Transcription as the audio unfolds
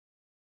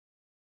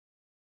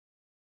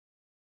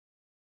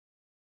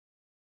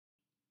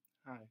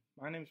Hi,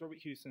 my name is Robert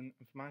Hewson,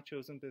 and for my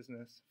chosen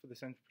business for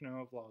this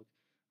entrepreneurial vlog,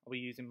 I'll be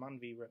using Man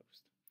V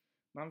Roast.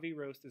 Man V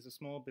Roast is a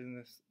small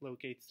business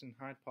located in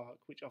Hyde Park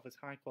which offers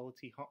high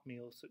quality hot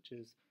meals such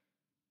as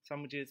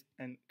sandwiches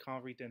and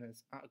carvery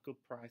dinners at a good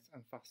price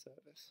and fast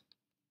service.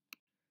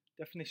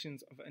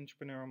 Definitions of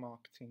entrepreneurial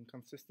marketing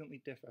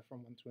consistently differ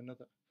from one to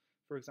another.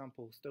 For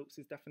example,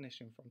 Stokes'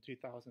 definition from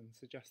 2000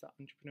 suggests that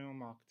entrepreneurial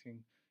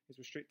marketing is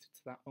restricted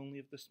to that only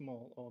of the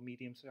small or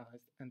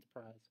medium-sized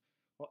enterprise,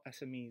 or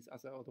SMEs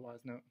as they're otherwise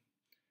known.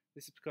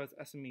 This is because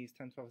SMEs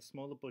tend to have a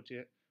smaller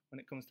budget when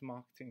it comes to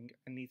marketing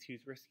and need to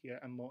use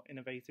riskier and more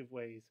innovative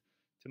ways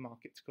to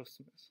market to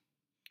customers.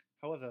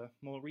 However,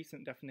 more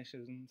recent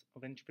definitions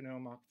of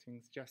entrepreneurial marketing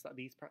suggest that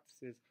these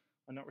practices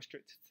are not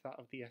restricted to that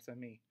of the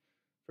SME.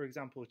 For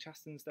example,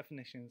 Chasten's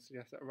definition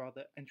suggests that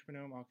rather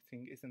entrepreneurial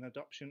marketing is an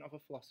adoption of a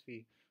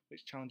philosophy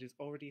which challenges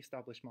already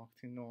established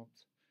marketing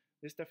norms.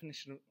 This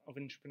definition of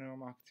entrepreneurial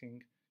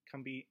marketing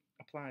can be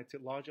applied to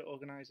larger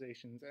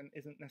organizations and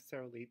isn't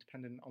necessarily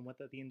dependent on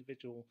whether the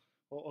individual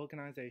or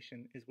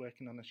organization is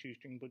working on a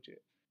shoestring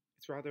budget.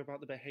 It's rather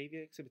about the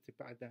behavior exhibited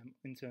by them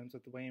in terms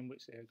of the way in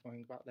which they are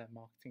going about their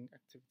marketing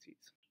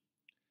activities.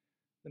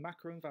 The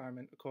macro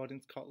environment,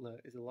 according to Kotler,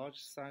 is the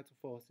largest societal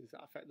forces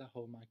that affect the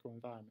whole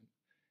microenvironment.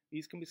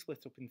 These can be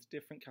split up into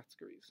different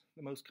categories.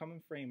 The most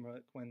common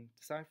framework when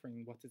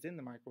deciphering what is in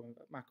the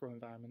macro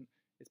environment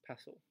is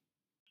PESTLE.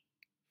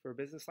 For a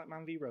business like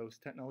Man V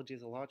Roast, technology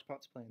is a large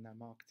part to play in their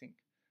marketing.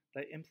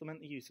 They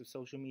implement the use of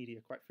social media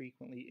quite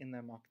frequently in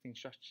their marketing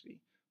strategy,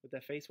 with their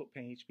Facebook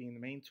page being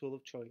the main tool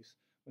of choice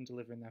when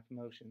delivering their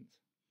promotions.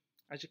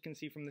 As you can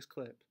see from this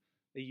clip,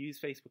 they use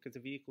Facebook as a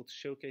vehicle to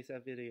showcase their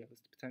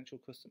videos to potential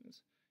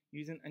customers,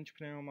 using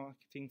entrepreneurial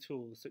marketing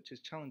tools such as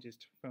challenges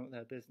to promote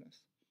their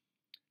business.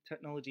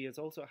 Technology has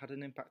also had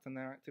an impact on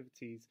their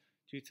activities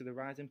due to the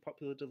rise in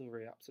popular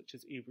delivery apps such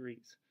as Uber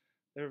Eats.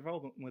 Their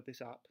involvement with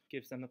this app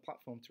gives them a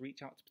platform to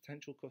reach out to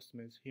potential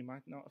customers who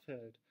might not have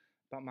heard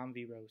about Man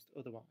V Roast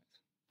otherwise.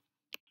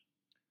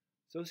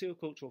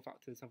 Socio-cultural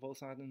factors have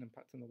also had an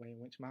impact on the way in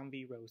which Man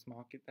V Roast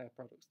market their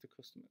products to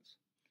customers.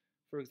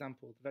 For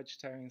example, the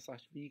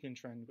vegetarian/vegan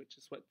trend which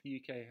has swept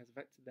the UK has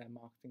affected their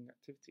marketing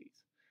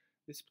activities.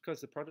 This is because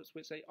the products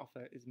which they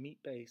offer is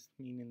meat-based,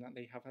 meaning that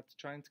they have had to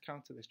try and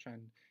counter this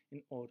trend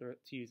in order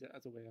to use it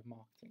as a way of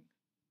marketing.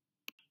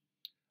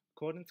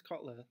 According to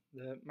Kotler,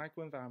 the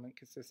microenvironment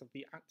consists of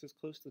the actors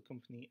close to the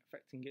company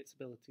affecting its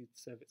ability to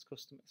serve its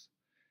customers.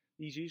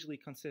 These usually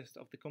consist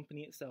of the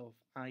company itself,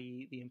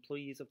 i.e. the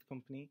employees of the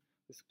company,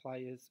 the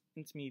suppliers,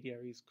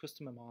 intermediaries,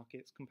 customer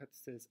markets,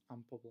 competitors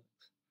and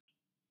publics.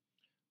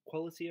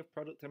 Quality of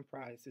product and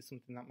price is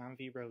something that Man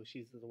V Roast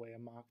uses as a way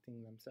of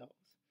marketing themselves.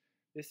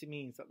 This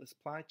means that the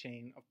supply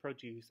chain of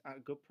produce at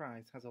a good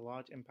price has a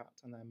large impact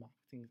on their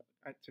marketing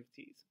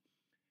activities.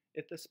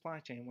 If the supply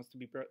chain was to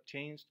be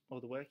changed or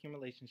the working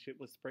relationship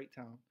was to break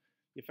down,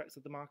 the effects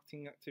of the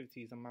marketing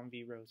activities on Man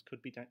V Roast could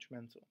be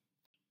detrimental.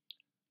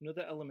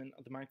 Another element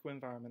of the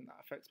microenvironment that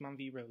affects Man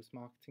V Roast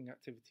marketing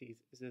activities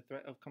is the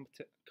threat of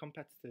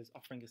competitors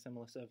offering a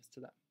similar service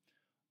to them.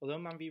 Although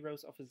Man V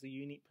Roast offers a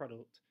unique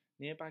product,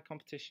 nearby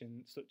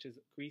competition such as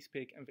Grease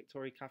Pig and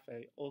Victoria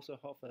Cafe also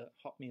offer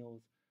hot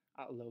meals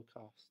at a low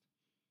cost.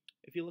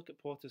 If you look at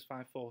Porter's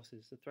 5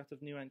 Forces, the threat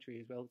of new entry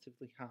is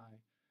relatively high,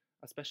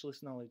 as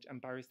specialist knowledge and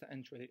barriers to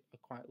entry are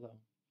quite low.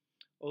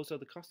 Also,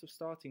 the cost of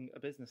starting a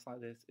business like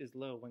this is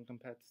low when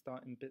compared to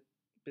starting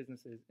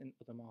businesses in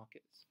other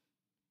markets.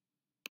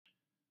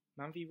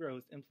 Man V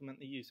Roast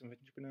implement the use of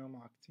entrepreneurial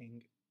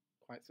marketing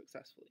quite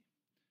successfully.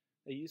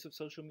 Their use of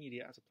social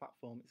media as a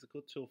platform is a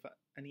good tool for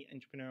any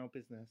entrepreneurial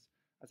business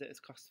as it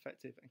is cost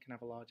effective and can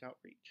have a large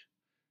outreach.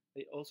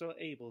 They also are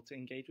able to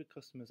engage with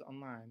customers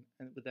online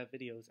and with their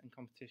videos and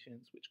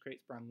competitions, which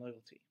creates brand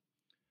loyalty.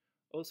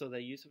 Also, their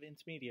use of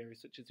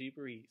intermediaries such as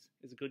Uber Eats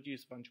is a good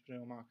use of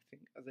entrepreneurial marketing,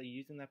 as they're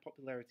using their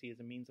popularity as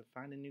a means of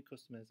finding new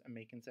customers and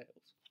making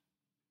sales.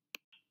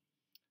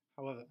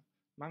 However,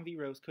 Man V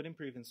Roast could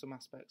improve in some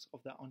aspects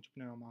of their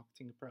entrepreneurial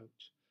marketing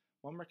approach.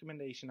 One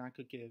recommendation I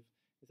could give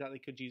is that they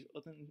could use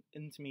other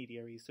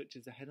intermediaries such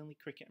as the Headingley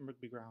Cricket and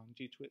Rugby Ground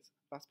due to its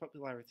vast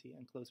popularity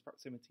and close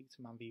proximity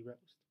to Man V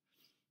Roast.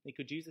 They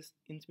could use this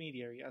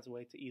intermediary as a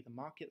way to either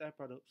market their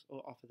products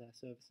or offer their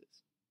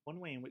services. One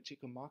way in which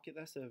it can market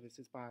their service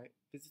is by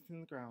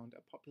visiting the ground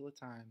at popular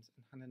times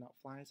and handing out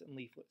flyers and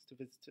leaflets to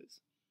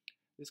visitors.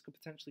 This could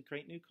potentially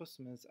create new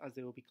customers as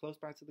they will be close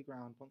by to the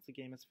ground once the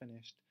game is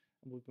finished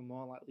and would be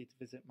more likely to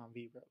visit Man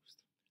V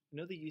Roast.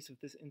 Another use of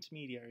this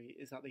intermediary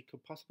is that they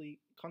could possibly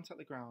contact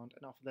the ground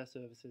and offer their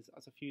services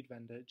as a food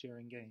vendor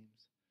during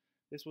games.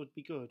 This would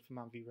be good for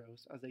Man V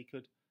Roast as they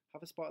could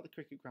have a spot at the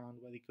cricket ground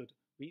where they could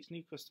reach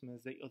new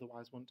customers they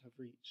otherwise wouldn't have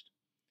reached.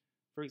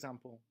 For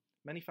example,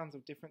 many fans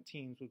of different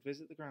teams would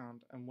visit the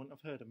ground and wouldn't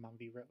have heard of Man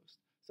V Roast,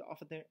 so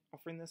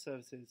offering their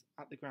services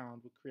at the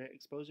ground would create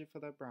exposure for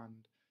their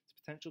brand to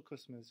potential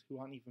customers who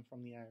aren't even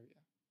from the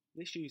area.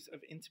 This use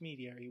of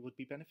intermediary would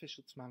be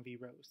beneficial to Man V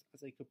Roast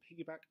as they could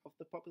piggyback off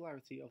the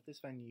popularity of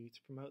this venue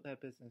to promote their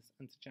business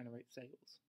and to generate sales.